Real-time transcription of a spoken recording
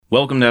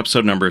Welcome to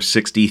episode number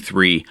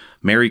 63.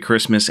 Merry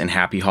Christmas and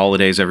Happy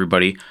Holidays,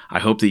 everybody. I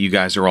hope that you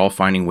guys are all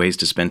finding ways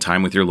to spend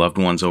time with your loved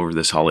ones over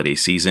this holiday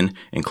season,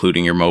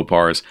 including your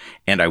Mopars,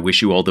 and I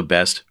wish you all the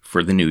best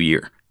for the new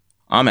year.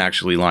 I'm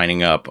actually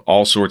lining up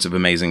all sorts of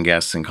amazing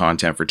guests and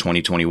content for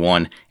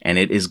 2021, and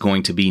it is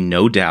going to be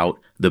no doubt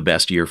the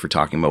best year for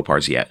talking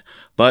Mopars yet.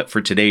 But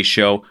for today's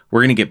show, we're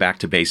going to get back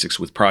to basics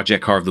with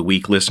Project Car of the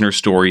Week listener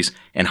stories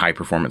and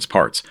high-performance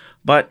parts.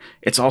 But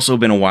it's also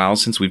been a while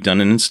since we've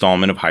done an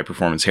installment of High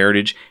Performance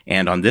Heritage,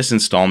 and on this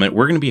installment,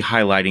 we're going to be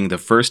highlighting the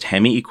first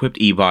Hemi-equipped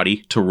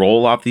E-body to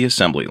roll off the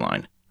assembly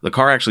line. The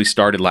car actually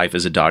started life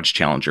as a Dodge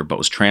Challenger, but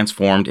was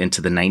transformed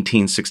into the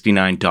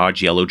 1969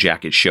 Dodge Yellow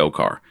Jacket show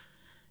car.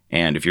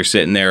 And if you're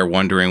sitting there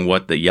wondering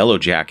what the Yellow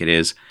Jacket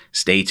is,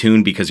 stay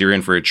tuned because you're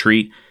in for a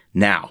treat.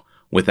 Now,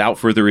 without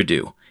further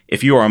ado,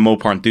 if you are a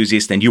Mopar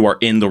enthusiast, then you are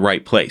in the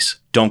right place.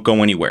 Don't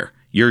go anywhere.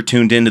 You're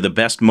tuned in to the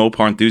best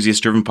Mopar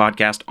enthusiast-driven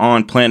podcast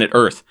on planet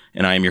Earth,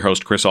 and I am your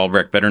host, Chris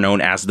Albrecht, better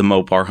known as the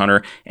Mopar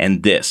Hunter,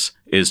 and this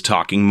is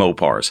Talking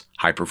Mopars,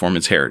 High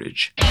Performance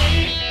Heritage.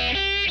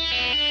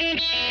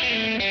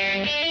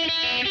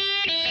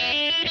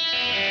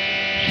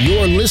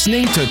 You're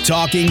listening to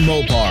Talking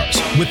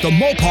Mopars with the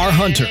Mopar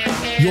Hunter,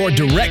 your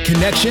direct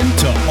connection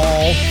to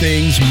all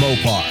things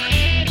Mopar.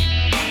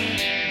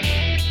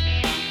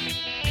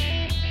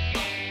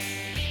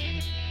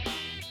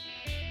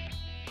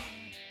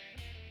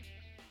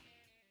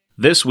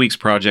 This week's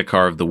Project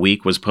Car of the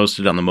Week was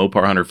posted on the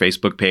Mopar Hunter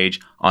Facebook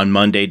page on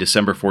Monday,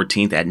 December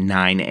 14th at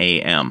 9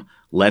 a.m.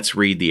 Let's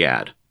read the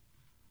ad.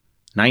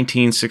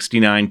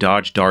 1969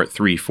 Dodge Dart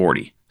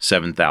 340,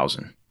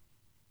 7,000.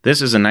 This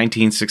is a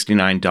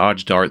 1969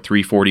 Dodge Dart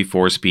 340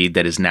 4-speed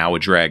that is now a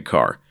drag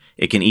car.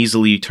 It can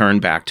easily turn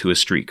back to a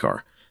street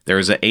car. There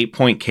is an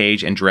 8-point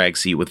cage and drag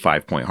seat with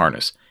 5-point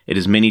harness. It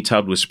is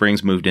mini-tubbed with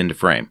springs moved into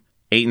frame.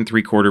 8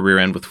 3/4 rear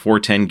end with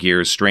 410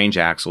 gears, strange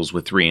axles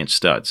with 3-inch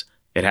studs.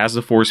 It has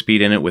the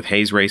 4-speed in it with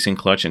Hayes Racing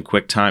clutch and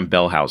QuickTime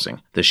bell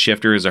housing. The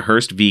shifter is a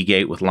Hurst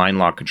V-gate with line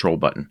lock control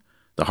button.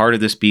 The heart of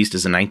this beast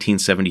is a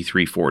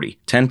 1973 40.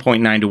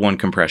 10.9-to-1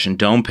 compression,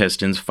 dome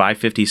pistons,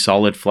 550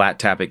 solid flat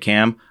tappet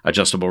cam,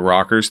 adjustable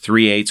rockers,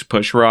 3/8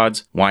 push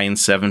rods,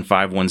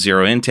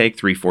 YN7510 intake,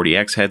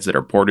 340X heads that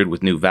are ported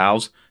with new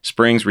valves,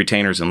 springs,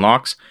 retainers, and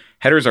locks.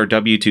 Headers are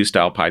W2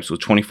 style pipes with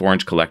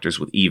 24-inch collectors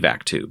with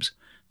evac tubes.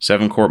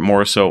 7-quart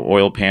Moriso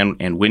oil pan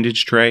and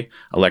windage tray,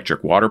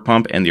 electric water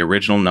pump, and the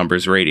original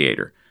Numbers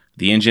radiator.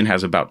 The engine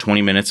has about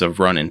 20 minutes of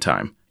run-in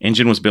time.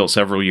 Engine was built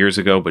several years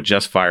ago, but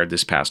just fired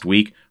this past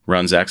week.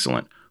 Runs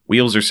excellent.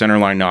 Wheels are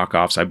centerline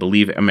knockoffs. I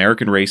believe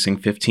American Racing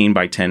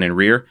 15x10 in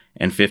rear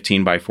and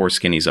 15x4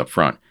 skinnies up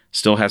front.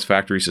 Still has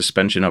factory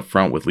suspension up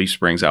front with leaf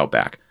springs out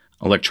back.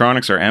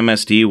 Electronics are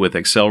MSD with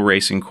Excel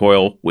Racing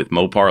coil with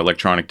Mopar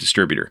electronic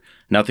distributor.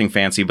 Nothing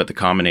fancy, but the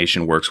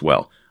combination works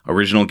well.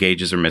 Original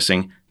gauges are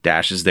missing.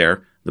 Dash is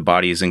there. The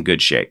body is in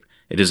good shape.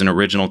 It is an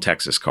original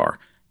Texas car.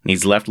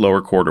 Needs left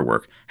lower quarter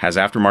work. Has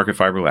aftermarket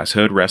fiberglass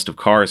hood. Rest of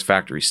car is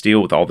factory steel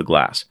with all the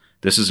glass.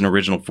 This is an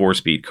original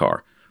 4-speed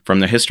car. From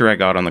the history I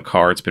got on the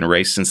car, it's been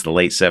raced since the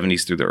late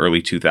 70s through the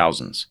early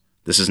 2000s.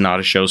 This is not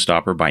a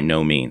showstopper by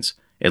no means.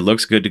 It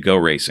looks good to go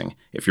racing.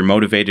 If you're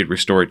motivated,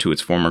 restore it to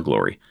its former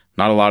glory.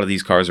 Not a lot of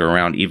these cars are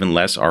around, even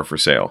less are for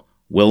sale.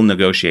 Will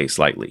negotiate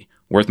slightly.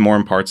 Worth more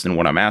in parts than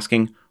what I'm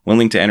asking.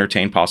 Willing to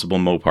entertain possible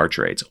Mopar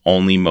trades.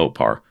 Only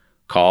Mopar.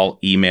 Call,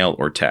 email,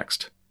 or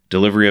text.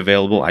 Delivery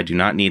available. I do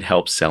not need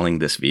help selling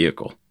this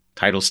vehicle.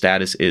 Title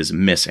status is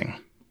missing.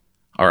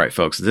 Alright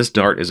folks, this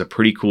Dart is a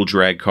pretty cool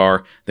drag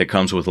car that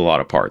comes with a lot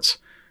of parts.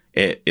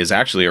 It is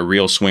actually a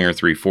real Swinger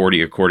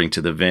 340 according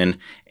to the VIN,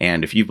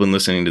 and if you've been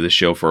listening to this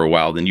show for a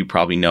while, then you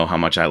probably know how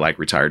much I like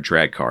retired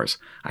drag cars.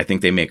 I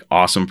think they make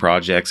awesome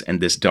projects, and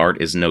this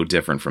Dart is no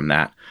different from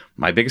that.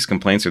 My biggest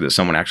complaints are that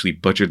someone actually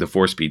butchered the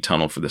 4-speed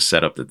tunnel for the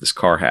setup that this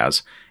car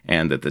has,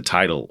 and that the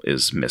title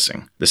is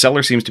missing. The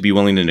seller seems to be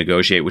willing to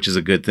negotiate, which is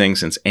a good thing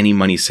since any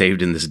money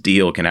saved in this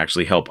deal can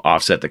actually help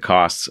offset the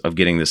costs of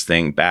getting this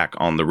thing back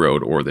on the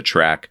road or the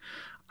track.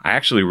 I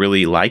actually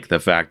really like the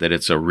fact that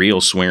it's a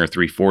real Swinger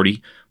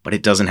 340, but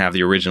it doesn't have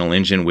the original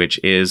engine, which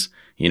is,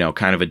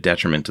 kind of a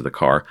detriment to the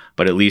car.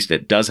 But at least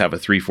it does have a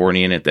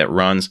 340 in it that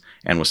runs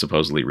and was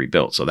supposedly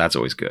rebuilt, so that's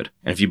always good.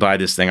 And if you buy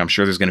this thing, I'm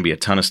sure there's going to be a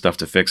ton of stuff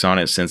to fix on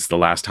it since the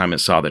last time it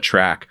saw the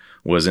track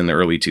was in the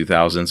early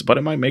 2000s, but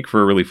it might make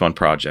for a really fun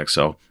project,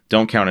 so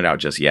don't count it out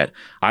just yet.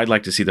 I'd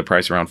like to see the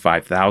price around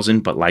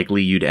 $5,000, but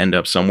likely you'd end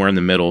up somewhere in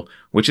the middle,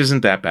 which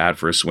isn't that bad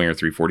for a Swinger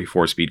 340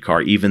 4-speed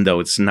car, even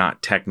though it's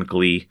not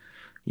technically,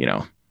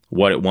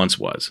 what it once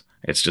was.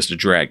 It's just a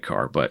drag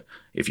car, but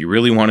if you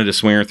really wanted a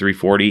Swinger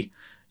 340,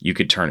 you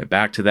could turn it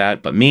back to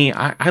that. But me,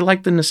 I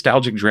like the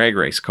nostalgic drag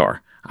race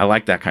car. I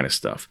like that kind of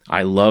stuff.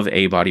 I love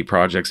A-body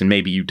projects, and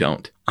maybe you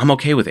don't. I'm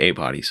okay with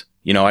A-bodies.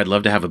 I'd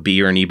love to have a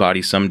B or an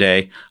E-body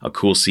someday, a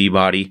cool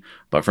C-body,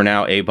 but for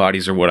now,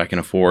 A-bodies are what I can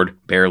afford,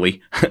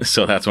 barely,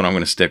 so that's what I'm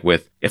going to stick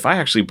with. If I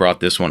actually brought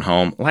this one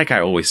home, like I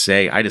always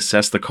say, I'd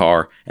assess the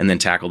car and then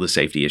tackle the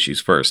safety issues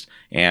first,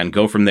 and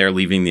go from there,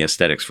 leaving the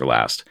aesthetics for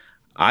last.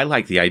 I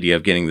like the idea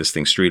of getting this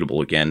thing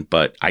streetable again,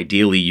 but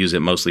ideally use it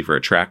mostly for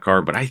a track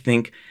car. But I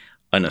think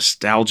a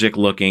nostalgic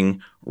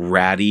looking,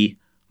 ratty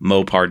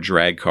Mopar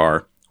drag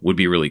car would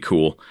be really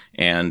cool.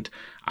 And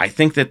I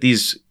think that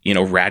these,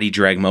 ratty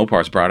drag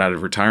Mopars brought out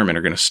of retirement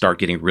are going to start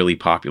getting really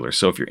popular.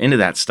 So if you're into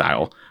that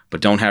style, but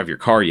don't have your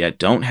car yet,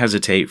 don't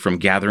hesitate from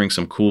gathering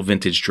some cool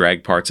vintage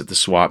drag parts at the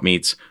swap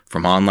meets,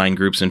 from online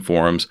groups and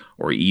forums,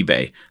 or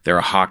eBay. They're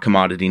a hot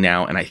commodity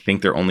now, and I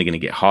think they're only going to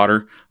get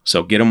hotter.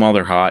 So get them while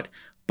they're hot.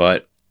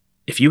 But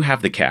if you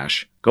have the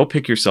cash, go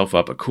pick yourself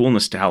up a cool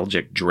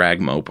nostalgic drag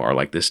Mopar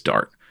like this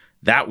Dart.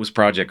 That was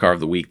Project Car of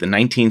the Week, the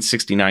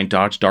 1969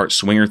 Dodge Dart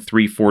Swinger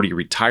 340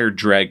 retired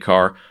drag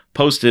car,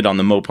 posted on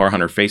the Mopar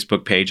Hunter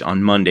Facebook page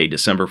on Monday,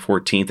 December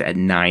 14th at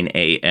 9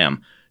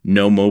 a.m.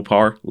 No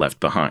Mopar left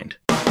behind.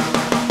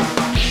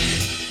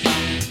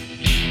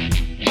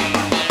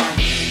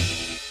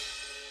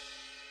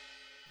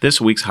 This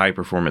week's high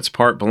performance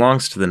part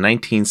belongs to the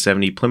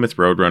 1970 Plymouth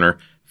Roadrunner,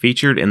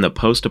 featured in the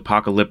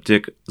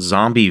post-apocalyptic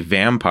zombie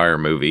vampire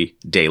movie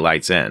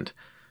Daylight's End.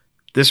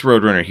 This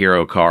Roadrunner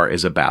hero car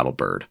is a battle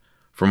bird.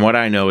 From what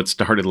I know, it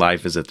started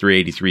life as a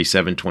 383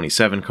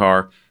 727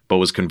 car, but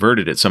was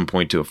converted at some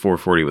point to a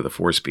 440 with a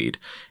 4-speed.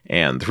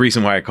 And the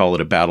reason why I call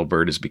it a battle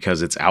bird is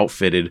because it's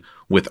outfitted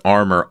with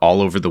armor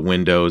all over the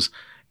windows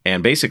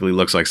and basically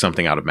looks like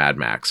something out of Mad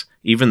Max.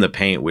 Even the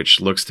paint,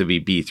 which looks to be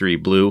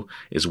B3 blue,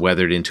 is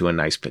weathered into a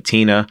nice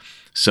patina,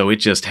 so it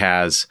just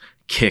has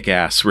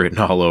kick-ass written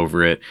all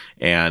over it.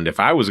 And if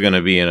I was going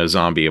to be in a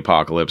zombie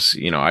apocalypse,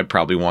 I'd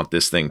probably want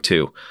this thing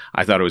too.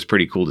 I thought it was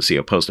pretty cool to see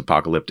a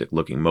post-apocalyptic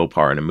looking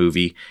Mopar in a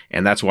movie,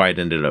 and that's why it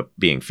ended up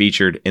being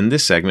featured in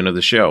this segment of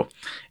the show.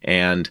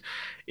 And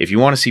if you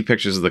want to see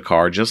pictures of the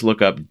car, just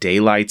look up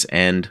Daylight's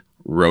End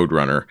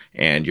Roadrunner,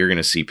 and you're going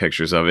to see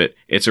pictures of it.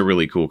 It's a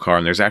really cool car,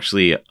 and there's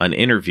actually an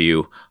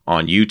interview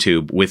on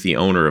YouTube with the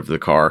owner of the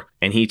car,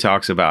 and he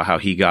talks about how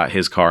he got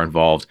his car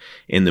involved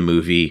in the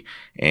movie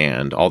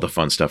and all the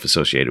fun stuff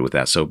associated with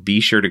that. So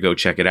be sure to go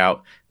check it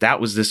out. That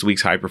was this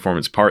week's high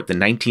performance part, the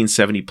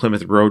 1970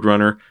 Plymouth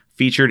Roadrunner,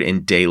 featured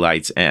in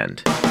Daylight's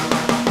End.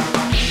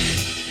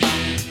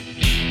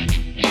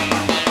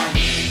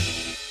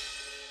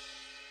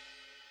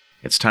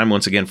 It's time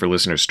once again for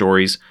listener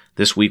stories.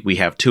 This week we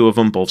have 2 of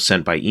them, both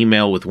sent by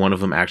email, with one of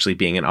them actually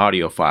being an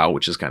audio file,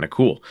 which is kind of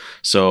cool.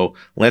 So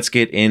let's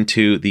get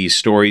into these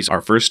stories.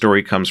 Our first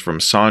story comes from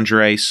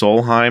Sondre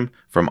Solheim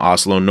from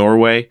Oslo,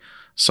 Norway.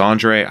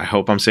 Sondre, I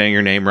hope I'm saying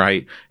your name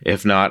right.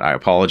 If not, I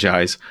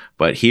apologize.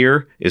 But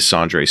here is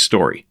Sondre's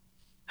story.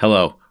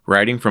 Hello,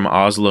 writing from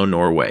Oslo,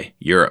 Norway,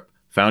 Europe.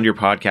 Found your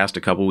podcast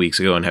a couple weeks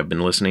ago and have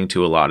been listening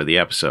to a lot of the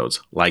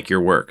episodes. Like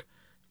your work.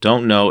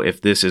 Don't know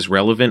if this is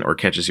relevant or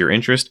catches your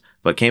interest,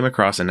 but came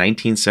across a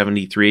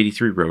 1970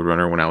 383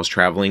 Roadrunner when I was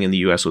traveling in the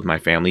US with my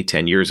family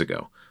 10 years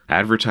ago.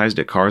 Advertised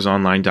at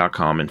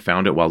carsonline.com and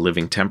found it while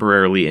living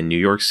temporarily in New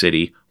York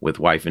City with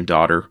wife and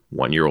daughter,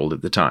 1-year-old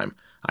at the time.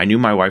 I knew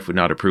my wife would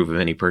not approve of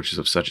any purchase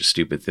of such a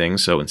stupid thing,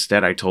 so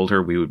instead I told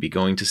her we would be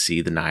going to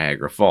see the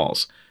Niagara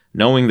Falls,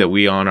 knowing that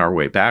we on our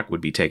way back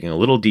would be taking a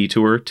little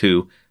detour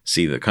to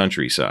see the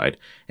countryside,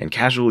 and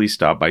casually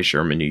stop by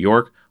Sherman, New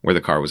York, where the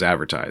car was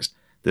advertised.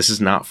 This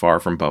is not far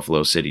from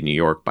Buffalo City, New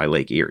York, by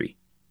Lake Erie.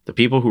 The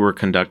people who were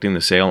conducting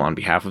the sale on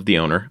behalf of the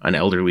owner, an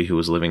elderly who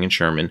was living in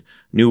Sherman,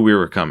 knew we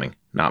were coming,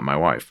 not my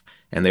wife,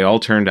 and they all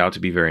turned out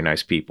to be very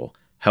nice people,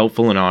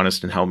 helpful and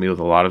honest, and helped me with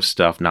a lot of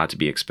stuff not to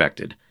be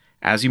expected.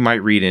 As you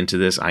might read into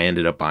this, I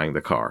ended up buying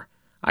the car.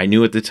 I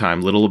knew at the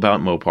time little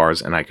about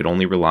Mopars, and I could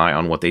only rely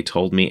on what they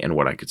told me and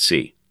what I could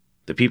see.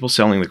 The people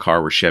selling the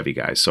car were Chevy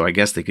guys, so I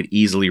guess they could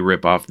easily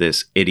rip off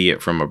this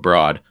idiot from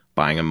abroad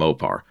buying a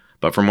Mopar.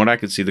 But from what I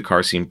could see, the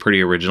car seemed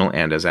pretty original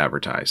and as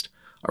advertised.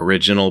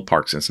 Original,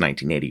 parked since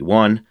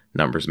 1981,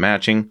 numbers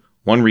matching,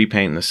 one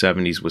repaint in the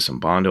 70s with some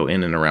Bondo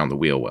in and around the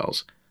wheel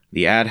wells.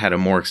 The ad had a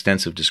more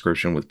extensive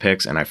description with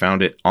pics, and I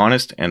found it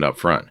honest and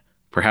upfront.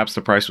 Perhaps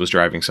the price was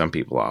driving some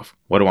people off.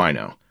 What do I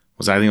know?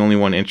 Was I the only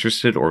one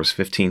interested, or was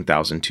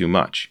 $15,000 too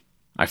much?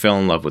 I fell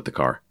in love with the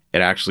car.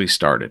 It actually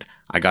started.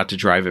 I got to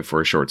drive it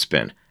for a short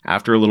spin.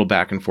 After a little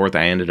back and forth,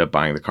 I ended up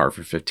buying the car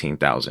for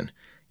 $15,000.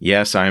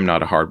 Yes, I am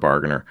not a hard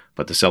bargainer,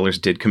 but the sellers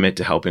did commit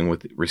to helping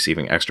with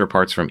receiving extra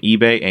parts from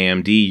eBay,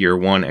 AMD, Year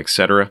One,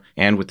 etc.,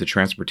 and with the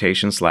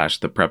transportation /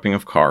 the prepping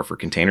of car for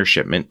container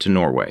shipment to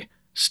Norway.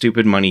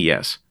 Stupid money,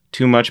 yes.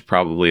 Too much,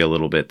 probably a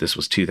little bit. This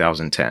was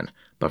 2010.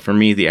 But for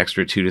me, the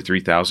extra $2,000 to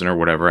 $3,000 or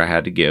whatever I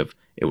had to give,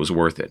 it was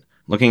worth it.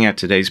 Looking at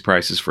today's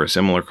prices for a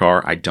similar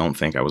car, I don't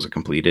think I was a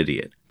complete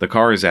idiot. The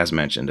car is, as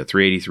mentioned, a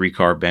 383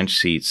 car, bench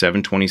seat,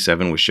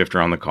 727 with shifter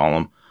on the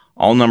column.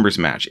 All numbers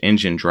match,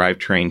 engine,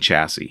 drivetrain,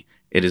 chassis.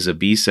 It is a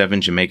B7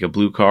 Jamaica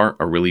blue car,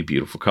 a really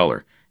beautiful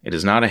color. It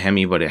is not a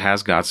Hemi, but it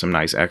has got some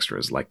nice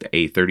extras, like the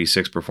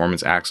A36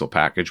 Performance axle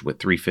package with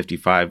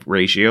 355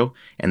 ratio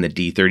and the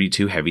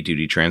D32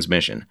 heavy-duty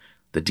transmission,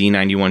 the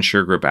D91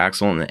 Sure Grip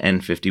axle and the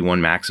N51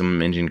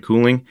 maximum engine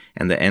cooling,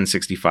 and the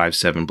N65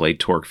 7-blade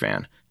torque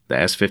fan, the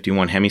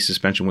S51 Hemi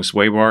suspension with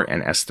sway bar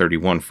and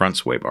S31 front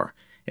sway bar.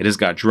 It has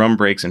got drum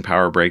brakes and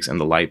power brakes and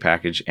the light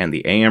package and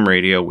the AM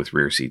radio with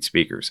rear seat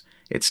speakers.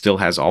 it still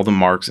has all the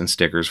marks and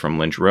stickers from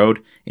Lynch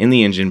Road in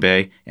the engine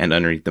bay and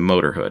underneath the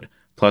motor hood,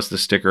 plus the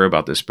sticker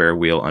about the spare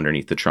wheel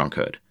underneath the trunk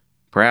hood.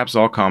 Perhaps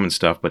all common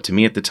stuff, but to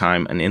me at the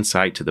time, an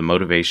insight to the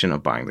motivation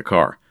of buying the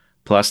car,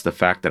 plus the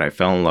fact that I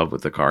fell in love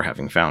with the car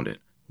having found it.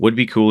 Would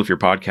be cool if your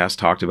podcast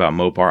talked about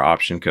Mopar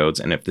option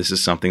codes, and if this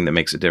is something that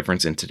makes a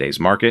difference in today's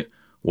market,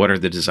 what are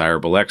the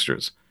desirable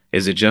extras?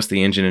 Is it just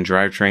the engine and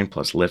drivetrain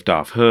plus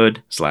lift-off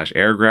hood /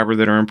 air grabber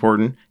that are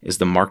important? Is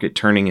the market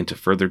turning into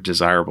further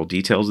desirable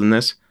details in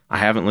this? I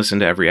haven't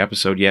listened to every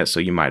episode yet, so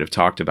you might have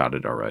talked about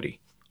it already.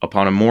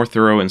 Upon a more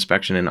thorough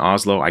inspection in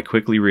Oslo, I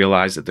quickly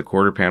realized that the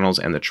quarter panels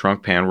and the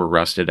trunk pan were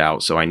rusted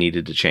out, so I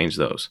needed to change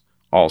those.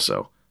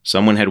 Also,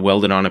 someone had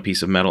welded on a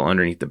piece of metal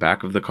underneath the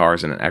back of the car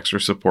as an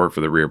extra support for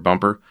the rear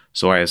bumper,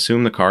 so I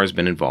assume the car has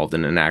been involved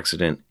in an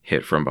accident,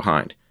 hit from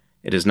behind.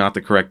 It is not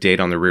the correct date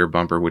on the rear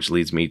bumper, which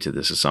leads me to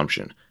this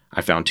assumption.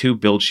 I found 2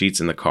 build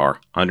sheets in the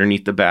car,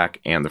 underneath the back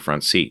and the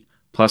front seat.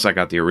 Plus, I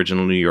got the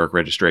original New York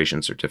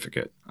registration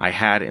certificate. I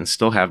had and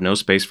still have no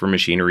space for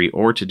machinery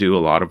or to do a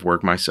lot of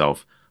work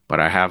myself, but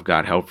I have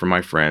got help from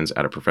my friends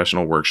at a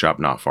professional workshop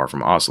not far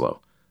from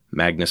Oslo,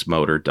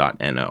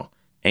 magnusmotor.no.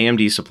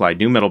 AMD supplied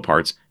new metal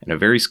parts, and a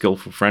very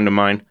skillful friend of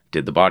mine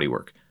did the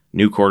bodywork,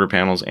 new quarter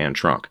panels and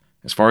trunk.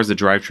 As far as the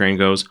drivetrain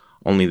goes,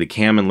 only the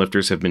cam and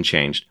lifters have been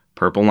changed,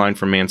 purple line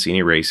from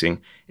Mancini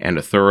Racing, and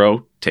a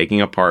thorough taking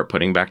apart,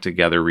 putting back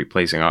together,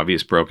 replacing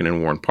obvious broken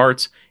and worn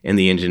parts in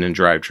the engine and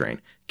drivetrain,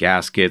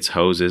 gaskets,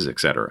 hoses,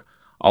 etc.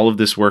 All of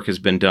this work has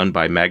been done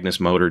by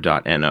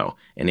magnusmotor.no.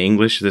 In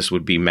English, this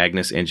would be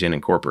Magnus Engine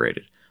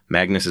Incorporated.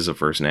 Magnus is a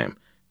first name.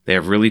 They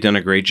have really done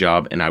a great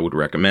job, and I would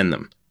recommend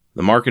them.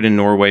 The market in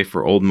Norway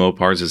for old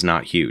Mopars is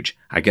not huge.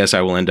 I guess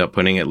I will end up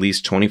putting at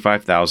least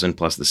 $25,000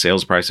 plus the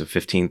sales price of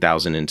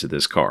 $15,000 into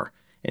this car.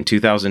 In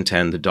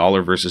 2010, the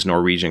dollar versus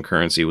Norwegian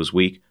currency was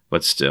weak,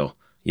 but still.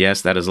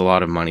 Yes, that is a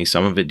lot of money,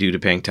 some of it due to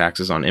paying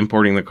taxes on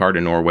importing the car to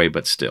Norway,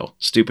 but still.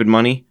 Stupid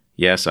money?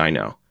 Yes, I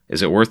know.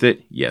 Is it worth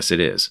it? Yes, it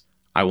is.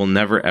 I will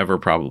never ever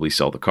probably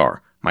sell the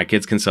car. My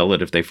kids can sell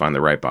it if they find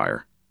the right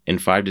buyer. In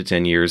 5 to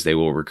 10 years, they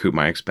will recoup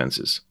my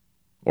expenses.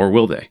 Or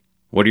will they?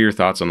 What are your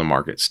thoughts on the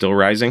market? Still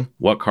rising?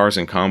 What cars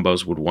and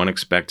combos would one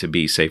expect to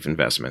be safe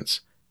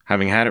investments?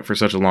 Having had it for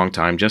such a long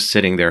time, just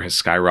sitting there has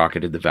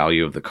skyrocketed the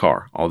value of the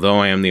car, although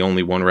I am the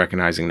only one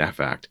recognizing that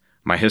fact.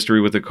 My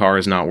history with the car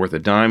is not worth a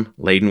dime,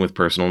 laden with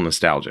personal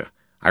nostalgia.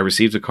 I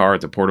received a car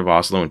at the Port of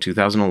Oslo in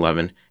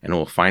 2011 and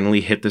will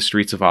finally hit the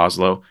streets of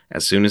Oslo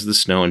as soon as the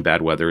snow and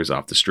bad weather is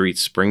off the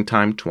streets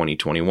springtime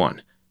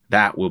 2021.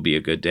 That will be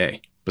a good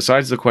day.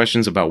 Besides the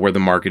questions about where the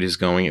market is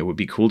going, it would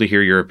be cool to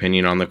hear your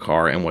opinion on the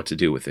car and what to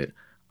do with it.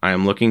 I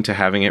am looking to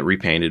having it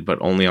repainted,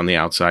 but only on the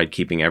outside,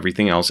 keeping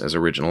everything else as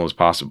original as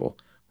possible.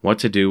 What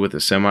to do with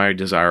a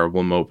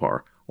semi-desirable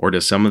Mopar, or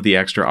does some of the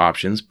extra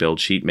options build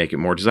sheet make it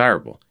more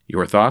desirable?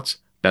 Your thoughts?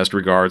 Best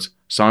regards,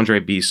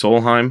 Sondre B.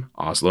 Solheim,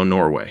 Oslo,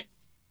 Norway.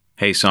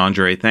 Hey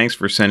Sondre, thanks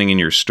for sending in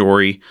your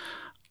story.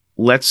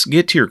 Let's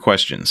get to your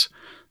questions.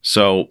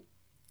 So,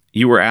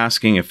 you were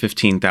asking if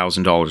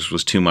 $15,000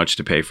 was too much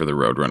to pay for the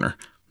Roadrunner.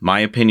 My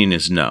opinion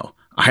is no.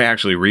 I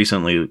actually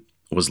recently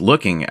was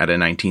looking at a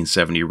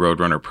 1970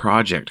 Roadrunner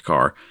project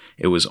car.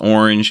 It was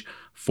orange,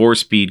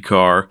 4-speed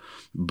car,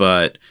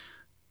 but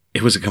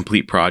it was a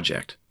complete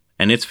project,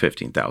 and it's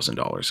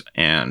 $15,000.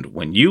 And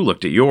when you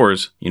looked at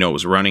yours, it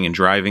was running and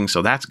driving,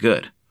 so that's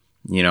good.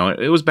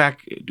 It was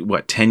back,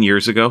 10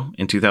 years ago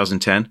in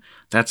 2010?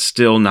 That's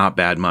still not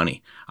bad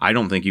money. I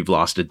don't think you've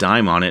lost a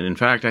dime on it. In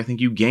fact, I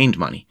think you gained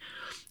money.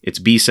 It's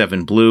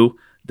B7 blue.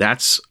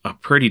 That's a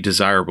pretty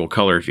desirable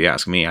color if you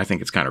ask me. I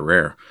think it's kind of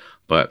rare.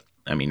 But,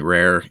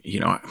 rare,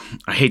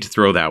 I hate to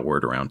throw that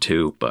word around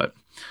too, but,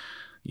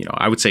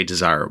 I would say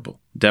desirable.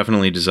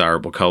 Definitely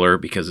desirable color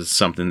because it's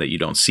something that you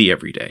don't see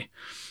every day.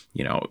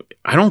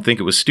 I don't think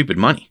it was stupid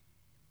money.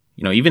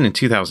 Even in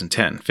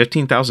 2010,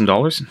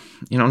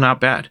 $15,000,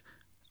 not bad.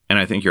 And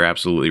I think you're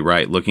absolutely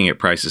right. Looking at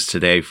prices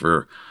today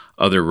for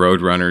other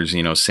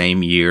Roadrunners,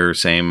 same year,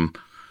 same,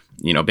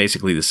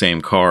 basically the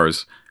same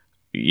cars,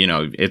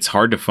 it's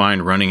hard to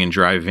find running and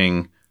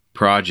driving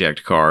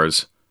project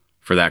cars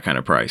for that kind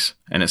of price.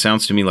 And it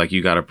sounds to me like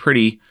you got a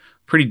pretty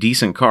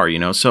decent car,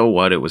 so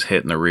what? It was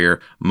hit in the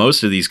rear.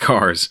 Most of these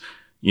cars,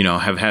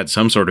 have had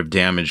some sort of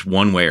damage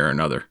one way or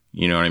another.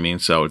 You know what I mean?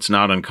 So it's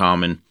not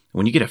uncommon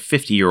when you get a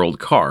 50-year-old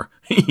car,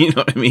 you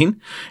know what I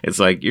mean? It's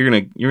like you're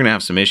gonna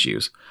have some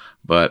issues.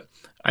 But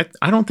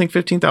I don't think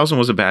 $15,000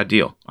 was a bad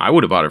deal. I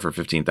would have bought it for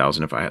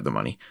 $15,000 if I had the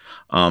money.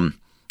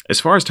 As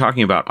far as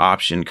talking about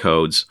option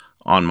codes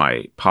on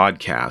my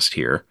podcast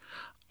here,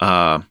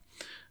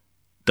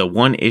 the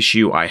one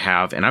issue I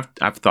have, and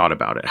I've thought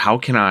about it, how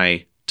can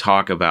I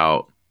talk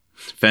about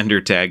fender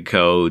tag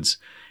codes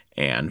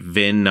and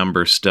VIN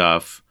number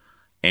stuff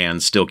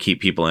and still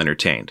keep people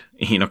entertained?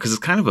 Because it's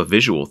kind of a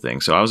visual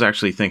thing. So I was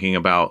actually thinking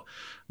about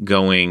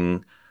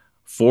going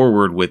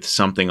forward with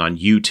something on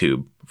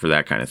YouTube for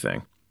that kind of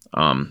thing.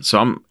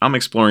 So I'm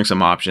exploring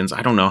some options.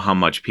 I don't know how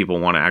much people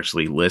want to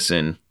actually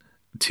listen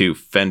to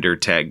Fender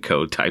tag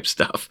code type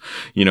stuff.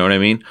 You know what I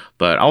mean?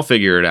 But I'll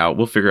figure it out.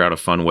 We'll figure out a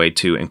fun way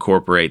to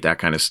incorporate that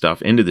kind of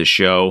stuff into the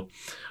show,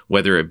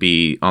 whether it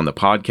be on the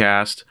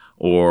podcast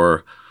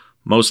or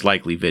most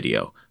likely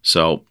video.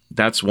 So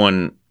that's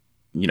one,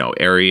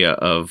 area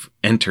of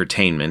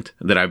entertainment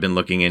that I've been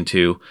looking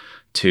into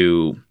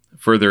to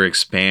further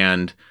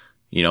expand,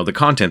 the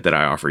content that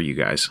I offer you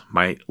guys,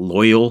 my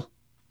loyal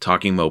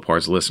Talking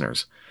Mopars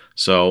listeners.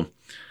 So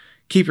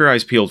keep your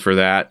eyes peeled for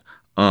that.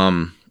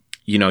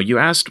 You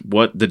asked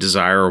what the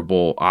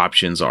desirable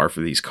options are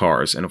for these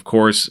cars. And of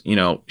course,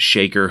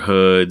 shaker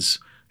hoods,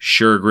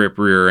 sure grip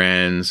rear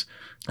ends,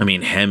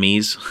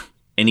 Hemis,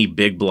 any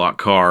big block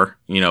car,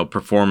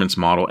 performance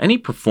model, any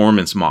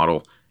performance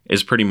model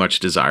is pretty much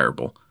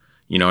desirable.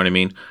 You know what I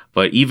mean?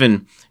 But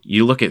even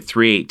you look at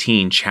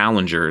 318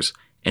 Challengers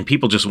and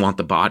people just want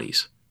the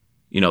bodies.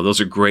 Those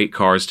are great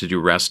cars to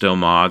do resto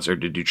mods or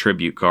to do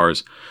tribute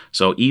cars.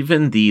 So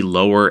even the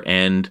lower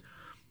end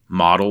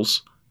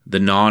models, the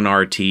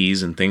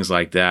non-RTs and things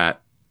like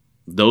that,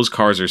 those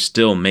cars are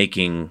still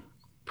making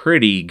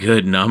pretty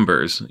good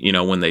numbers,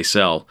 when they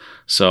sell.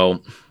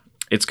 So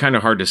it's kind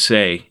of hard to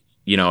say,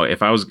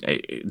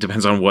 it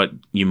depends on what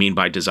you mean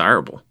by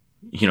desirable.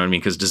 You know what I mean?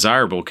 Because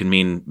desirable can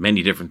mean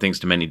many different things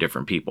to many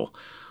different people.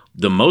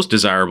 The most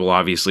desirable,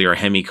 obviously, are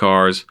Hemi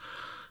cars,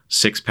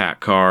 6-pack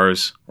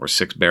cars, or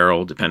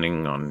 6-barrel,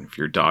 depending on if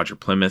you're Dodge or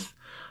Plymouth.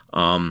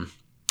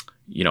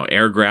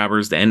 Air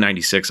grabbers, the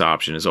N96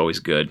 option is always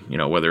good,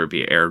 whether it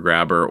be an air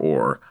grabber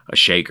or a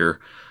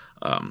shaker.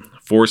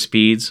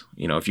 4-speeds,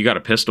 if you got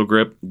a pistol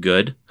grip,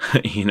 good.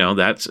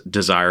 That's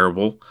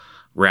desirable.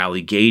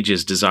 Rally gauge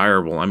is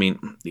desirable.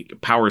 The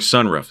power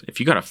sunroof. If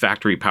you got a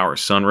factory power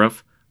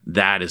sunroof,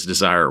 that is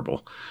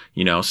desirable.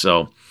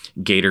 So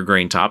Gator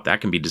grain top, that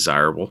can be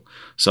desirable.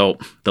 So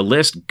the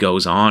list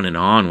goes on and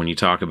on when you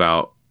talk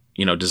about,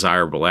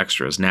 desirable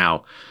extras.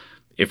 Now,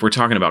 if we're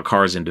talking about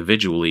cars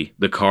individually,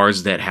 the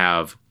cars that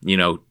have,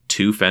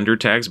 2 fender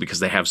tags because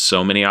they have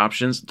so many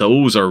options,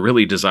 those are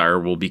really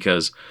desirable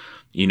because,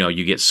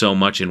 you get so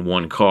much in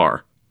one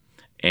car.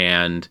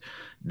 And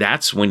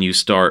that's when you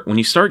start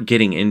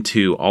getting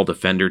into all the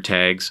fender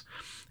tags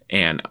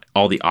and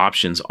all the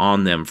options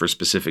on them for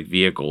specific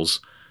vehicles,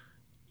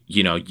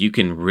 you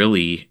can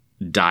really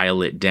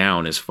dial it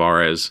down as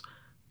far as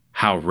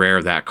how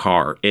rare that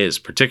car is,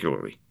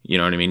 particularly. You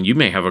know what I mean? You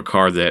may have a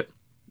car that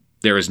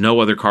there is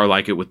no other car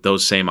like it with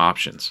those same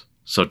options.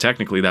 So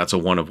technically that's a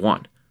one of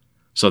one.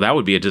 So that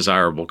would be a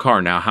desirable car.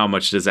 Now, how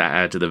much does that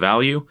add to the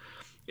value?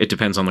 It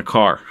depends on the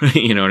car.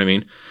 You know what I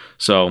mean?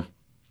 So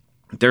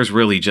there's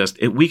really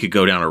we could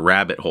go down a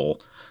rabbit hole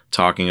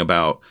talking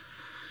about,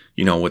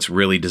 what's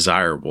really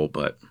desirable.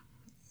 But,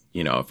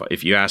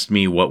 if you asked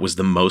me what was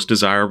the most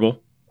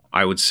desirable,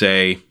 I would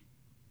say,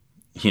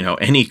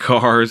 any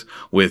cars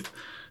with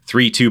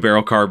 3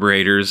 2-barrel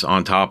carburetors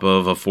on top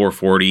of a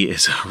 440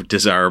 is a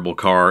desirable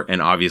car.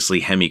 And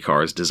obviously Hemi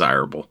car is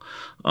desirable.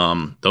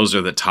 Those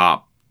are the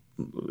top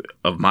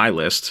of my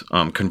list.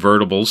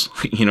 Convertibles,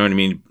 you know what I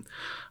mean?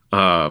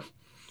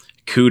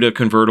 CUDA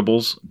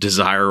convertibles,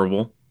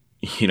 desirable.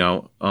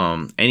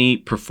 Any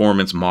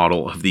performance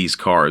model of these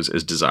cars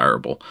is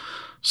desirable.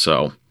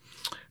 So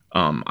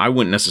I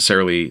wouldn't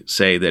necessarily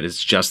say that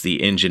it's just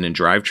the engine and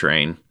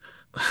drivetrain.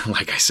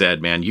 Like I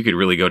said, man, you could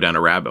really go down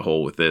a rabbit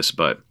hole with this.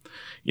 But,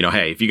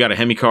 hey, if you got a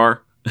Hemi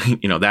car,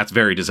 that's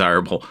very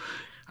desirable.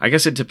 I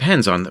guess it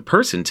depends on the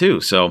person, too.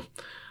 So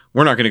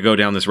we're not going to go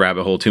down this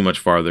rabbit hole too much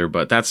farther.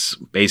 But that's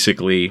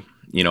basically,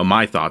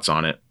 my thoughts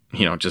on it.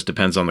 It just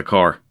depends on the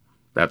car.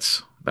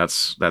 That's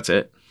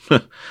it.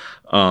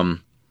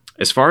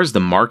 As far as the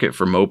market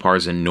for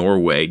Mopars in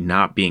Norway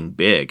not being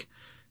big,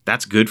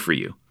 that's good for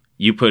you.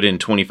 You put in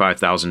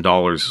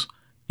 $25,000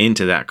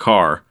 into that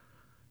car,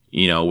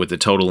 with the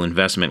total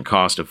investment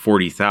cost of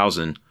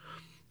 $40,000.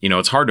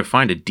 It's hard to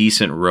find a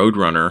decent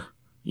Roadrunner,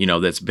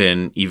 that's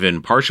been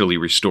even partially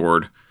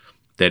restored,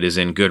 that is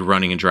in good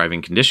running and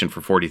driving condition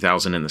for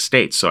 $40,000 in the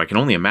States. So I can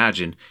only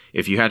imagine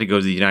if you had to go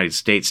to the United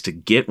States to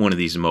get one of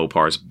these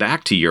Mopars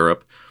back to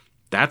Europe,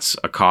 that's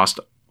a cost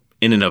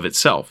in and of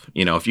itself.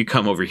 If you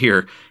come over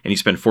here and you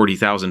spend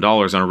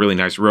 $40,000 on a really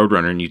nice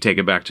Roadrunner and you take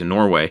it back to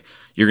Norway,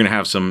 you're going to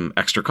have some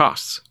extra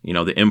costs,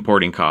 the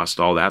importing cost,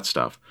 all that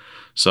stuff.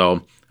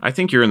 So I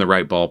think you're in the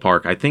right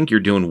ballpark. I think you're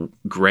doing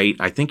great.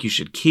 I think you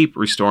should keep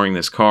restoring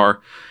this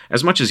car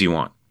as much as you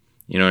want.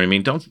 You know what I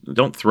mean?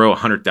 Don't throw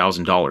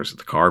 $100,000 at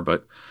the car,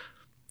 but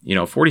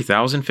 $40,000,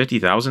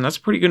 $50,000, that's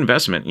a pretty good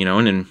investment,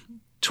 and in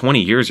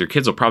 20 years, your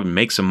kids will probably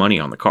make some money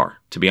on the car,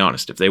 to be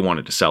honest, if they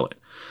wanted to sell it.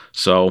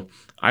 So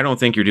I don't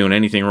think you're doing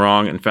anything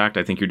wrong. In fact,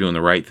 I think you're doing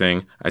the right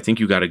thing. I think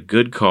you got a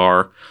good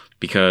car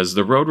because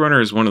the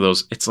Roadrunner is one of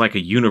those, it's like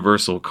a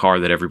universal car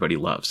that everybody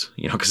loves,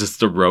 because it's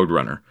the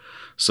Roadrunner.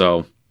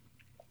 So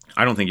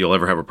I don't think you'll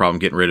ever have a problem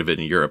getting rid of it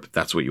in Europe if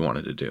that's what you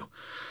wanted to do.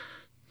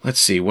 Let's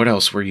see, what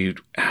else were you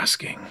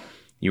asking?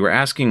 You were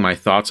asking my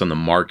thoughts on the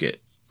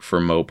market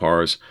for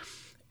Mopars,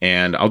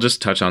 and I'll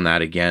just touch on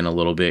that again a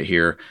little bit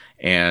here.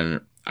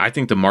 And I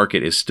think the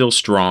market is still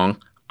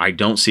strong. I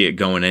don't see it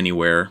going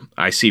anywhere.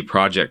 I see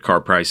project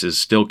car prices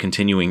still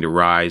continuing to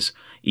rise,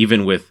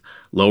 even with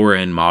lower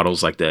end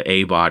models like the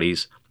A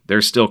bodies.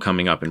 They're still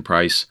coming up in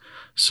price.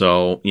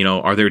 So,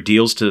 are there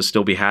deals to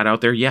still be had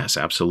out there? Yes,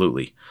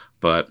 absolutely.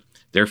 But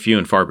they're few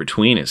and far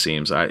between, it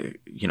seems. I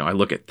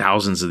look at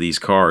thousands of these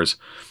cars,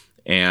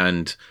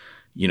 and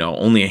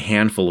only a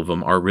handful of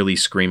them are really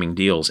screaming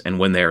deals. And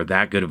when they're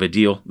that good of a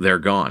deal, they're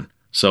gone.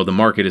 So the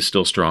market is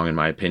still strong, in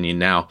my opinion.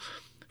 Now,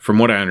 from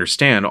what I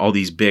understand, all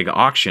these big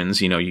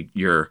auctions,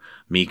 your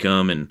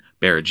Mecum and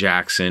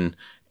Barrett-Jackson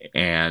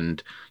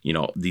and,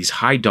 these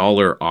high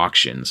dollar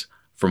auctions,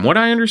 from what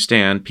I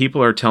understand,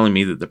 people are telling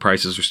me that the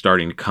prices are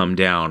starting to come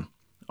down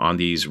on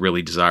these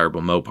really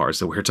desirable Mopars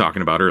that we were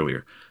talking about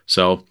earlier.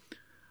 So,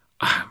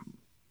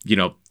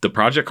 the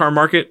project car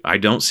market, I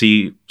don't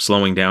see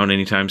slowing down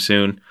anytime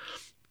soon.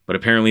 But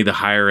apparently the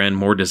higher end,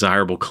 more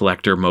desirable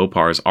collector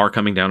Mopars are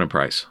coming down in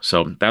price.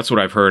 So that's what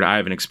I've heard. I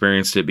haven't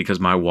experienced it because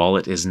my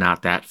wallet is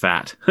not that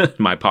fat.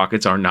 My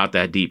pockets are not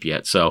that deep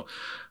yet. So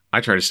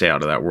I try to stay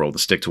out of that world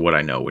and stick to what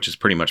I know, which is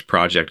pretty much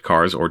project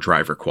cars or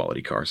driver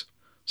quality cars.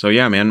 So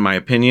yeah, man, my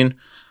opinion,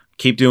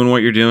 keep doing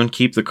what you're doing,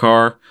 keep the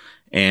car,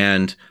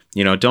 and,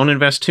 don't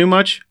invest too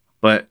much,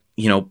 but,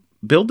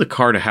 build the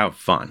car to have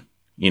fun.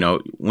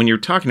 When you're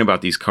talking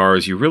about these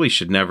cars, you really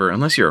should never,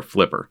 unless you're a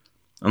flipper,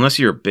 unless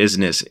your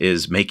business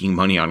is making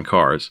money on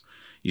cars,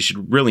 you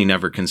should really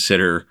never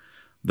consider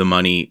the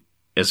money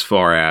as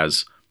far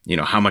as,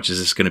 how much is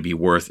this going to be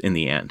worth in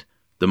the end.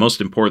 The most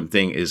important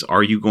thing is,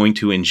 are you going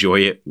to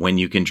enjoy it when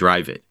you can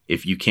drive it?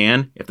 If you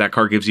can, if that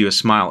car gives you a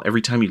smile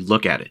every time you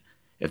look at it,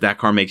 if that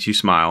car makes you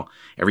smile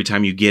every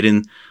time you get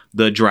in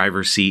the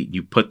driver's seat,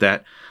 you put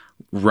that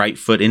right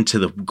foot into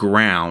the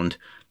ground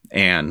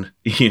and,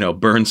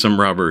 burn some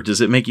rubber, does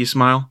it make you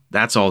smile?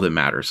 That's all that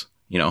matters,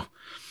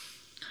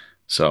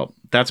 So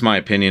that's my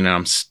opinion, and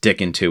I'm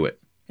sticking to it.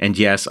 And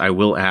yes, I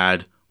will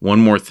add one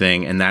more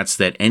thing, and that's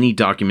that any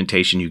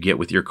documentation you get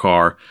with your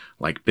car,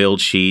 like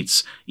build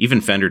sheets, even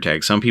fender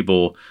tags. Some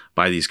people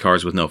buy these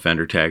cars with no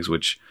fender tags,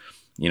 which,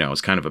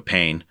 is kind of a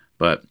pain.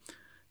 But,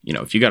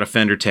 if you got a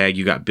fender tag,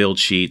 you got build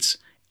sheets,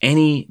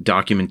 any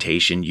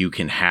documentation you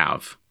can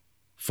have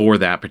for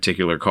that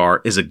particular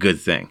car is a good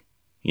thing.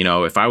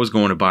 If I was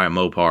going to buy a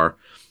Mopar,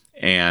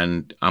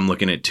 and I'm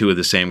looking at two of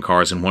the same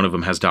cars, and one of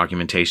them has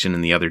documentation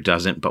and the other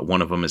doesn't, but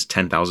one of them is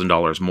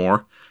 $10,000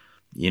 more,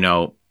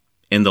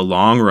 in the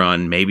long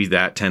run, maybe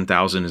that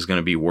 $10,000 is going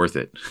to be worth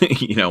it,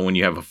 when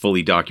you have a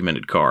fully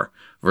documented car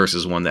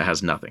versus one that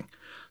has nothing.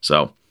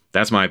 So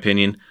that's my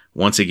opinion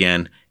once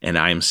again, and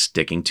I am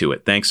sticking to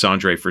it. Thanks,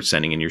 Sandre, for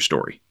sending in your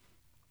story.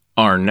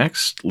 Our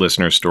next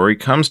listener story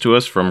comes to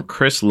us from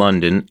Chris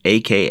London,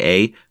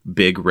 aka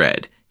Big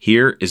Red.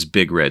 Here is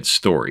Big Red's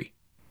story.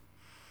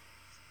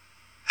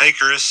 Hey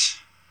Chris,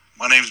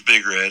 my name's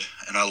Big Red,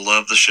 and I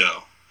love the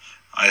show.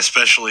 I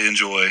especially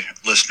enjoy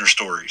listener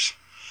stories.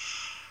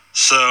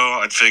 So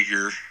I'd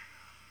figure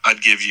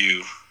I'd give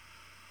you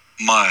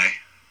my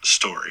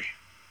story.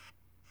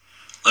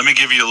 Let me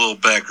give you a little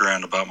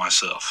background about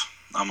myself.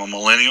 I'm a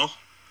millennial.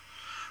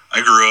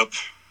 I grew up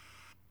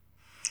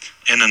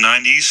in the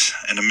 90s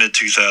and the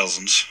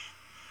mid-2000s.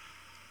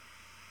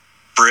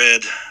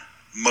 Bred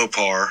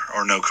Mopar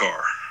or no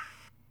car.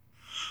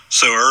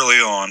 So early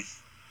on,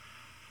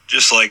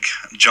 just like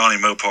Johnny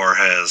Mopar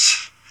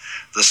has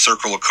the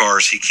circle of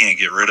cars he can't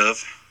get rid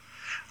of,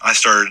 I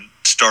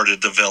started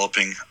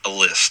developing a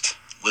list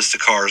of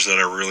cars that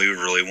I really,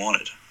 really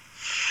wanted.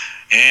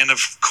 And of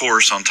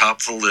course, on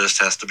top of the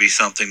list has to be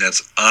something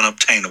that's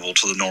unobtainable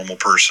to the normal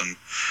person.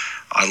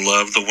 I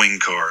love the wing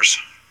cars,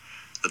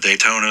 the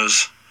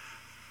Daytonas,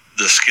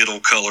 the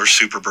Skittle color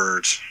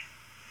Superbirds.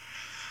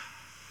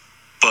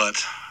 But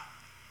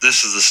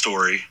this is the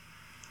story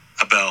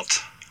about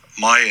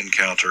my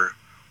encounter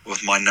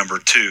with my number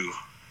 2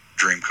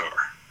 dream car.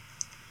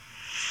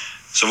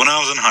 So when I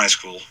was in high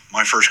school,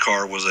 my first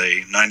car was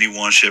a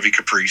 91 Chevy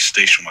Caprice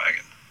station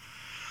wagon.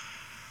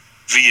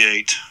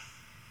 V8,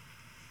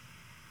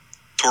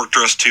 torque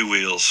thrust 2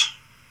 wheels,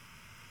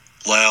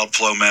 loud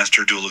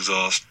Flowmaster dual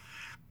exhaust.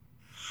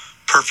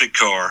 Perfect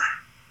car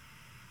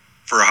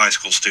for a high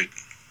school student.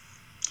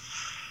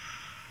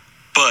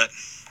 But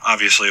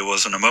obviously it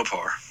wasn't a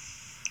Mopar.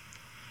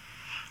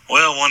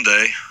 Well, one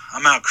day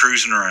I'm out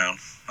cruising around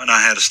and I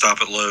had to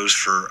stop at Lowe's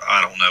for,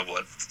 I don't know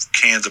what,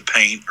 cans of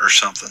paint or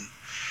something.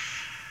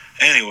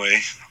 Anyway,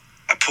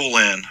 I pull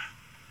in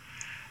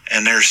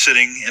and they're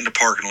sitting in the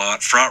parking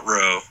lot, front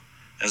row,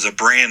 as a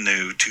brand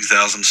new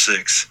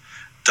 2006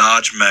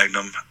 Dodge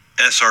Magnum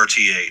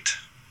SRT8.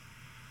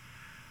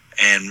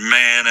 And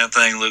man, that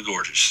thing looked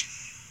gorgeous.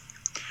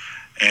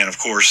 And of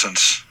course,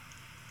 since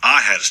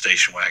I had a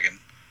station wagon,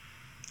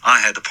 I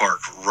had to park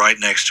right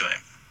next to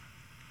him.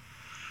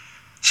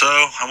 So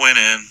I went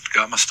in,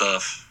 got my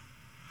stuff,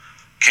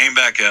 came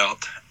back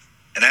out,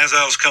 and as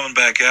I was coming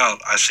back out,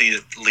 I see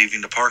it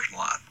leaving the parking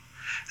lot.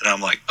 And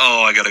I'm like,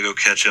 oh, I got to go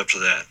catch up to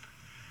that.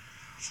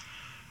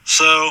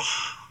 So I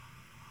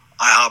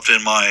hopped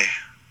in my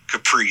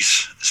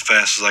Caprice as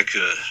fast as I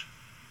could,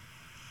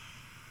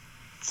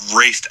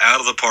 raced out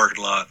of the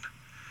parking lot,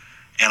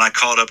 and I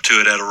caught up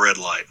to it at a red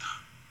light.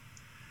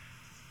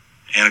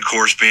 And of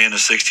course, being a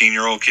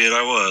 16-year-old kid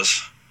I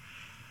was,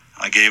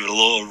 I gave it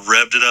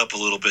revved it up a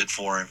little bit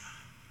for him.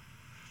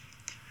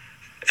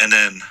 And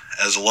then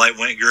as the light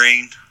went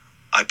green,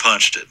 I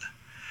punched it.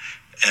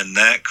 And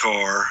that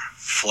car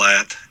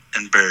flat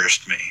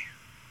embarrassed me.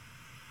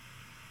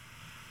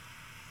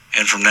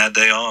 And from that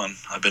day on,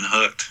 I've been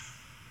hooked.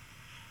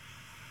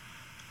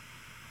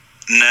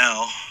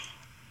 Now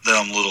that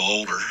I'm a little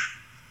older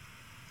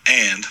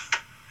and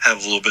have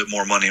a little bit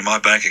more money in my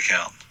bank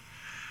account,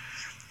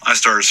 I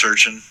started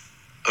searching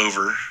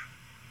over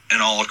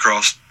and all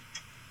across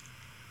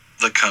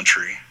the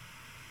country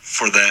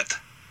for that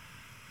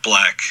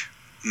black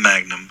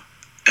Magnum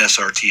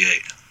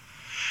SRT8.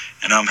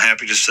 And I'm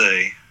happy to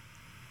say,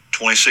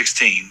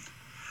 2016,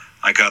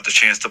 I got the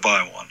chance to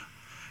buy one.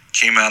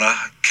 Came out of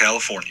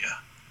California,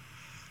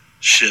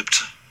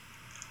 shipped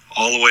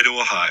all the way to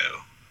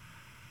Ohio,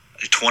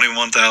 a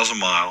 21,000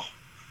 mile,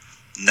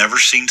 never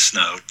seen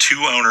snow,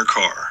 2-owner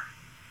car,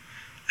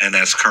 and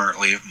that's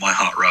currently my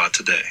hot rod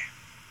today.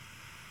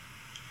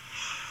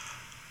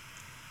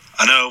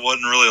 I know it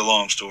wasn't really a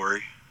long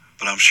story,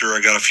 but I'm sure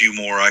I got a few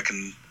more I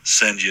can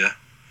send you.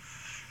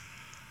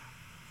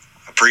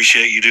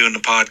 Appreciate you doing the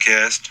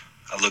podcast.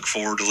 I look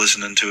forward to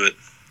listening to it.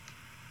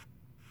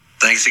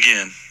 Thanks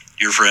again.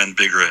 Your friend,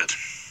 Big Red.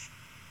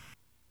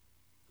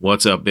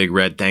 What's up, Big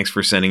Red? Thanks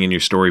for sending in your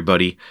story,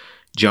 buddy.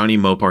 Johnny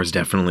Mopar is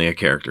definitely a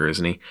character,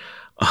 isn't he?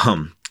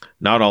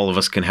 Not all of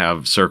us can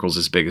have circles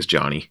as big as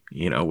Johnny,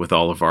 with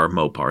all of our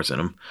Mopars in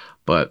them.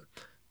 But,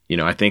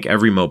 I think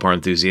every Mopar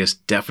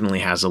enthusiast definitely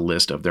has a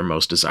list of their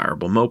most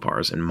desirable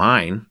Mopars. And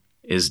mine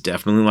is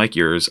definitely like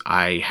yours.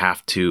 I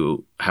have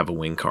to have a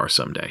wing car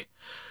someday.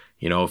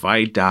 If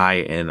I die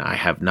and I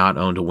have not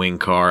owned a wing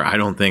car, I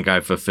don't think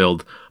I've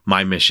fulfilled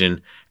my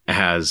mission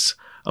as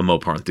a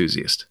Mopar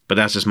enthusiast. But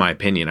that's just my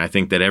opinion. I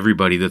think that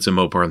everybody that's a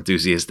Mopar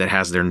enthusiast that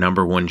has their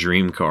number one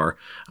dream car,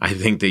 I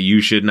think that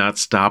you should not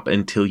stop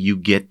until you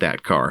get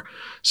that car.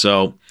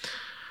 So,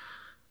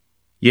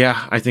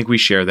 yeah, I think we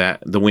share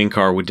that. The wing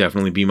car would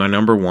definitely be my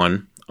number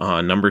one.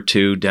 Number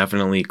two,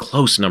 definitely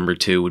close number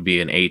two, would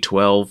be an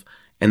A12.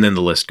 And then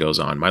the list goes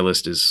on. My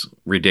list is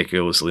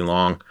ridiculously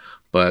long,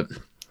 but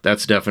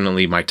that's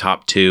definitely my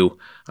top two.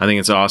 I think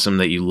it's awesome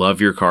that you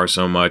love your car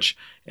so much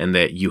and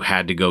that you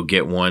had to go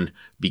get one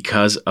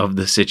because of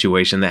the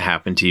situation that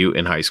happened to you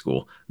in high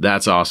school.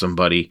 That's awesome,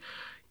 buddy.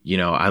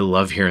 I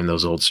love hearing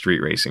those old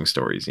street racing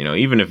stories,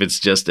 even if it's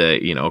just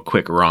a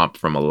quick romp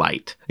from a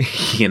light,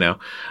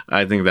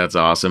 I think that's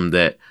awesome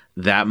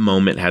that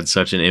moment had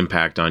such an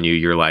impact on you.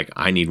 You're like,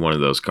 I need one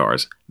of those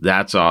cars.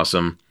 That's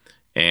awesome.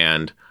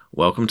 And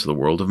welcome to the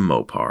world of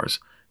Mopars.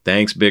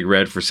 Thanks, Big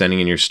Red, for sending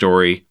in your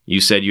story.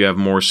 You said you have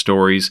more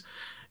stories,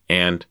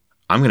 and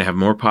I'm going to have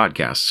more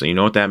podcasts. So you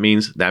know what that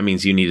means? That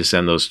means you need to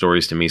send those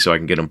stories to me so I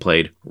can get them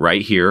played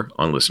right here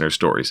on Listener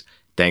Stories.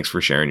 Thanks for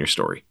sharing your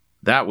story.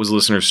 That was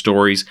Listener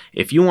Stories.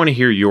 If you want to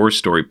hear your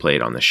story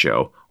played on the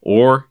show,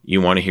 or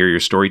you want to hear your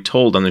story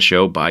told on the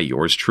show by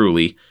yours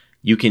truly,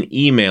 you can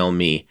email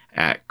me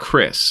at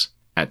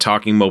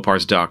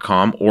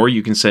chris@talkingmopars.com, or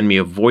you can send me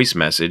a voice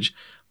message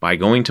by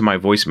going to my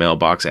voicemail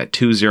box at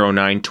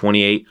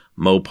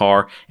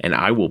 209-28-MOPAR, and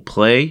I will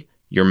play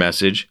your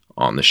message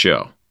on the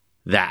show.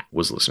 That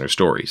was Listener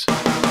Stories.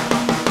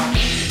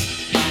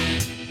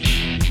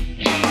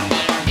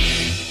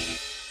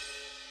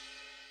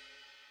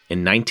 In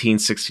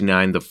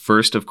 1969, the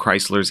first of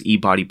Chrysler's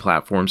e-body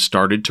platforms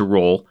started to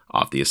roll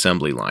off the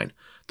assembly line.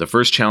 The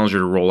first Challenger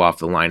to roll off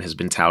the line has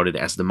been touted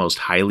as the most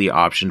highly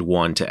optioned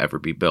one to ever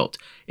be built.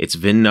 Its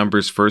VIN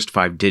number's first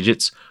 5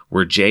 digits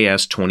were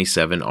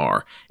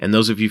JS27R, and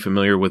those of you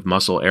familiar with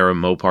muscle-era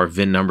Mopar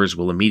VIN numbers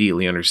will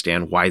immediately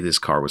understand why this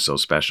car was so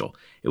special.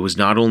 It was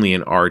not only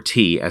an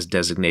RT, as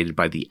designated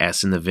by the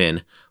S in the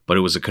VIN, but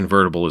it was a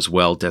convertible as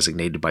well,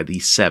 designated by the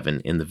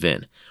 7 in the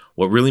VIN.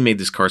 What really made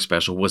this car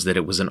special was that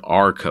it was an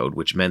R code,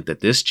 which meant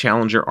that this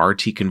Challenger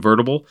RT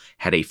convertible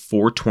had a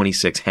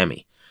 426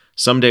 Hemi.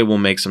 Someday we'll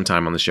make some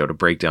time on the show to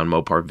break down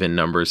Mopar VIN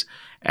numbers,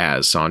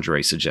 as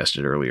Sandre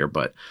suggested earlier,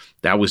 but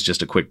that was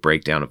just a quick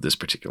breakdown of this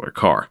particular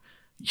car.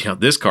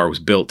 This car was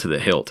built to the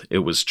hilt. It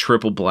was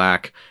triple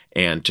black,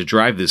 and to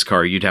drive this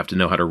car, you'd have to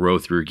know how to row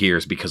through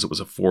gears because it was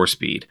a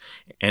 4-speed.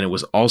 And it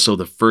was also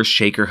the first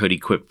Shaker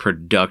Hood-equipped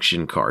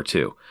production car,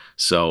 too.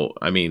 So,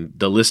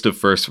 the list of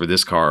firsts for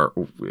this car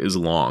is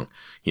long.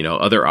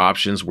 Other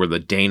options were the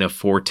Dana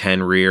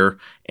 410 rear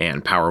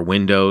and power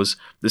windows.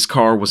 This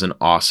car was an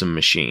awesome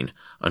machine.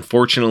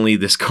 Unfortunately,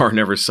 this car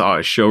never saw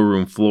a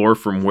showroom floor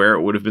from where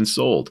it would have been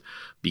sold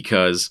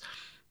because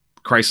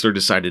Chrysler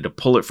decided to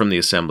pull it from the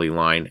assembly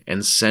line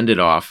and send it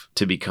off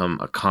to become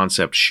a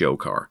concept show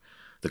car.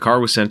 The car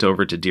was sent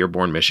over to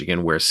Dearborn,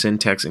 Michigan, where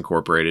Syntex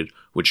Incorporated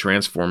would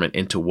transform it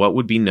into what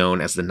would be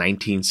known as the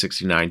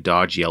 1969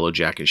 Dodge Yellow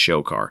Jacket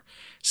show car.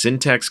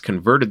 Syntex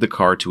converted the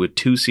car to a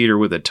 2-seater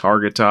with a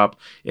targa top.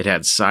 It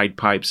had side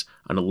pipes,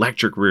 an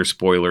electric rear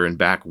spoiler and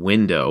back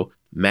window,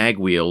 mag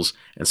wheels,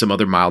 and some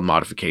other mild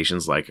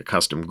modifications like a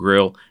custom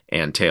grille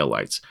and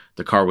taillights.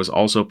 The car was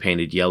also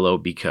painted yellow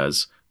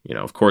because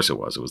Of course it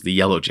was. It was the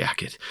Yellow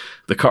Jacket.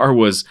 The car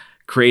was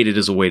created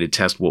as a way to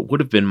test what would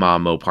have been Ma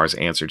Mopar's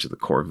answer to the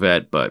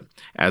Corvette, but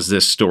as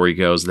this story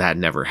goes, that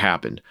never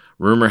happened.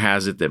 Rumor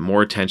has it that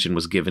more attention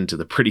was given to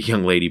the pretty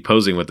young lady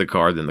posing with the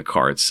car than the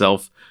car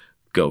itself.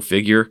 Go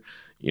figure.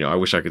 I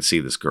wish I could see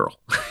this girl.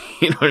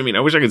 You know what I mean?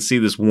 I wish I could see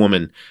this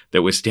woman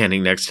that was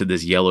standing next to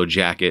this Yellow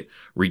Jacket,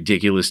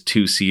 ridiculous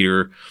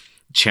 2-seater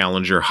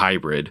Challenger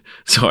hybrid,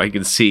 so I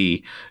could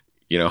see,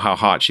 how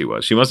hot she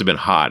was. She must have been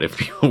hot if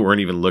people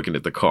weren't even looking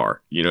at the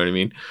car. You know what I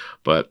mean?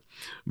 But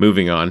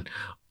moving on.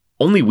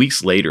 Only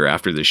weeks later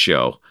after the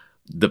show,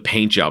 the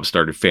paint job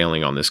started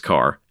failing on this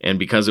car. And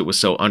because it was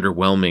so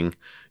underwhelming,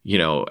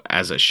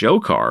 as a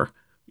show car,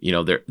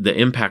 the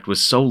impact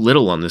was so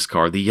little on this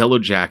car, the Yellow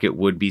Jacket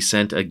would be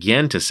sent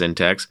again to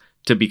Syntex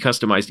to be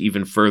customized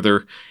even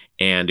further.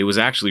 And it was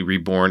actually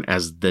reborn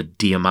as the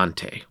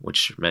Diamante,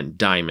 which meant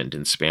diamond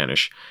in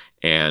Spanish.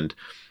 And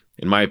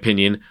in my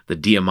opinion, the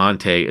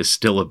Diamante is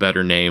still a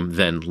better name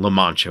than La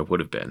Mancha would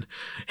have been.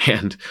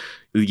 And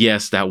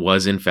yes, that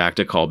was in fact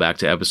a callback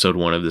to episode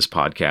 1 of this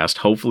podcast.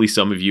 Hopefully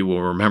some of you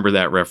will remember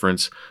that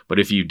reference, but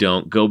if you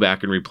don't, go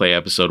back and replay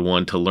episode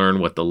 1 to learn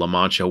what the La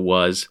Mancha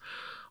was,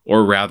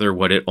 or rather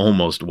what it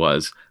almost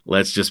was.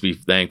 Let's just be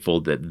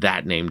thankful that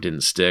that name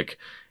didn't stick.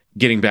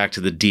 Getting back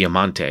to the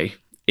Diamante,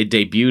 it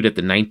debuted at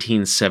the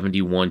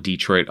 1971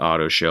 Detroit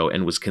Auto Show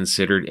and was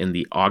considered in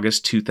the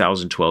August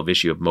 2012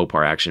 issue of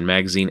Mopar Action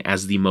magazine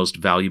as the most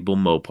valuable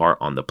Mopar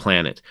on the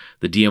planet.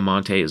 The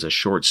Diamante is a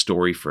short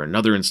story for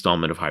another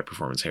installment of High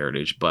Performance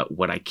Heritage, but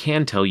what I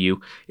can tell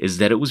you is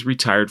that it was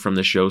retired from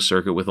the show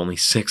circuit with only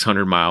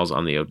 600 miles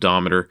on the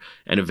odometer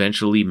and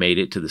eventually made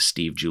it to the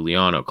Steve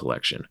Giuliano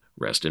collection.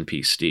 Rest in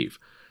peace, Steve.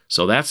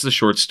 So that's the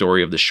short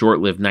story of the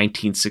short-lived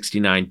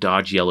 1969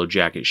 Dodge Yellow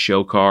Jacket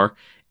show car,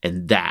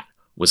 and that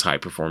was High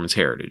Performance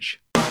Heritage.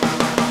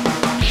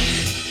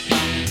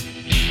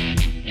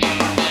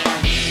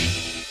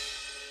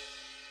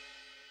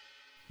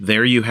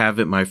 There you have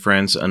it, my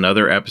friends.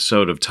 Another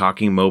episode of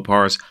Talking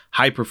Mopar's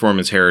High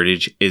Performance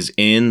Heritage is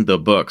in the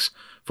books.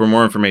 For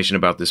more information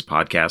about this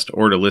podcast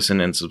or to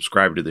listen and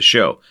subscribe to the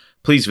show,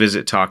 please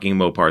visit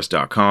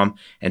TalkingMopars.com,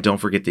 and don't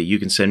forget that you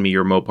can send me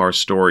your Mopar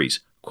stories,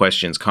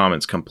 questions,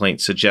 comments,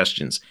 complaints,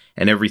 suggestions,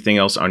 and everything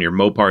else on your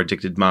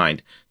Mopar-addicted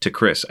mind to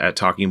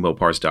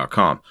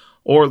Chris@TalkingMopars.com.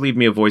 Or leave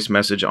me a voice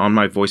message on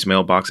my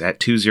voicemail box at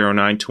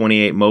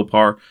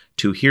 209-28-MOPAR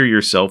to hear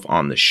yourself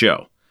on the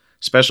show.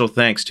 Special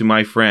thanks to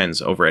my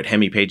friends over at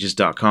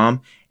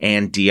HemiPages.com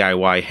and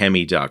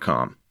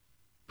DIYHemi.com.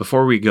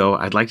 Before we go,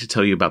 I'd like to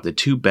tell you about the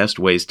 2 best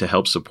ways to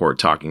help support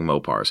Talking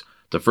Mopars.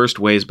 The first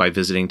way is by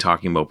visiting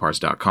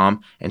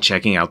TalkingMopars.com and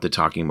checking out the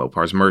Talking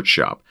Mopars merch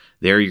shop.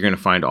 There you're going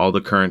to find all the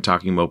current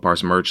Talking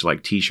Mopars merch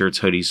like t-shirts,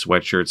 hoodies,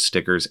 sweatshirts,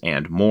 stickers,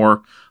 and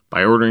more.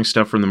 By ordering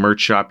stuff from the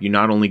merch shop, you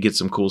not only get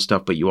some cool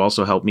stuff, but you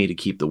also help me to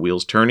keep the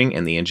wheels turning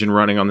and the engine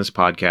running on this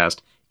podcast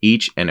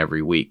each and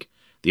every week.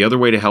 The other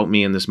way to help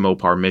me in this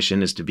Mopar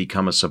mission is to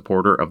become a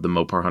supporter of the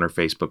Mopar Hunter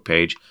Facebook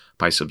page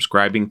by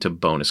subscribing to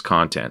bonus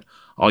content.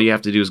 All you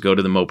have to do is go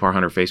to the Mopar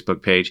Hunter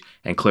Facebook page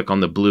and click on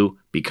the blue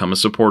Become a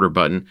Supporter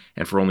button,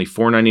 and for only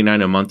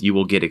 $4.99 a month, you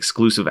will get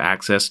exclusive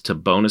access to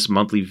bonus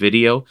monthly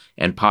video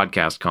and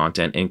podcast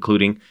content,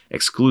 including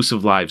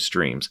exclusive live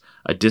streams,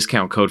 a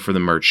discount code for the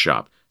merch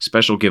shop,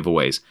 special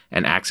giveaways,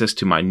 and access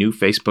to my new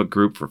Facebook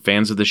group for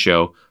fans of the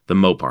show, the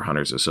Mopar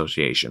Hunters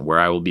Association, where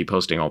I will be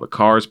posting all the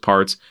cars,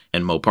 parts,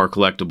 and Mopar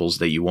collectibles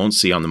that you won't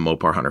see on the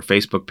Mopar Hunter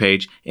Facebook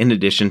page, in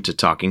addition to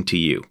talking to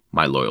you,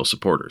 my loyal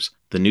supporters.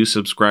 The new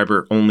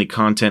subscriber-only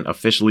content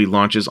officially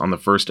launches on the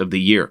 1st of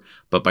the year,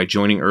 but by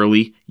joining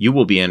early, you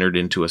will be entered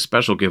into a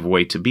special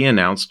giveaway to be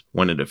announced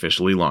when it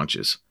officially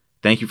launches.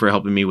 Thank you for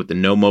helping me with the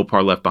No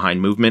Mopar Left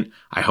Behind movement.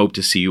 I hope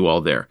to see you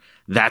all there.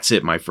 That's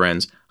it, my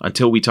friends.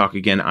 Until we talk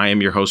again, I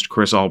am your host,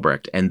 Chris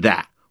Albrecht, and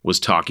that was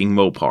Talking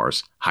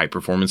Mopar's High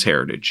Performance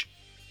Heritage.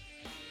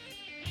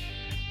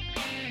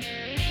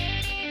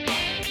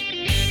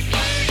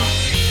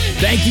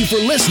 Thank you for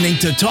listening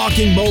to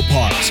Talking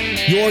Mopars,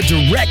 your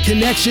direct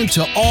connection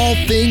to all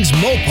things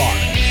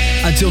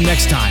Mopar. Until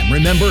next time,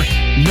 remember,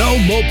 no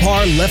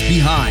Mopar left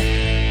behind.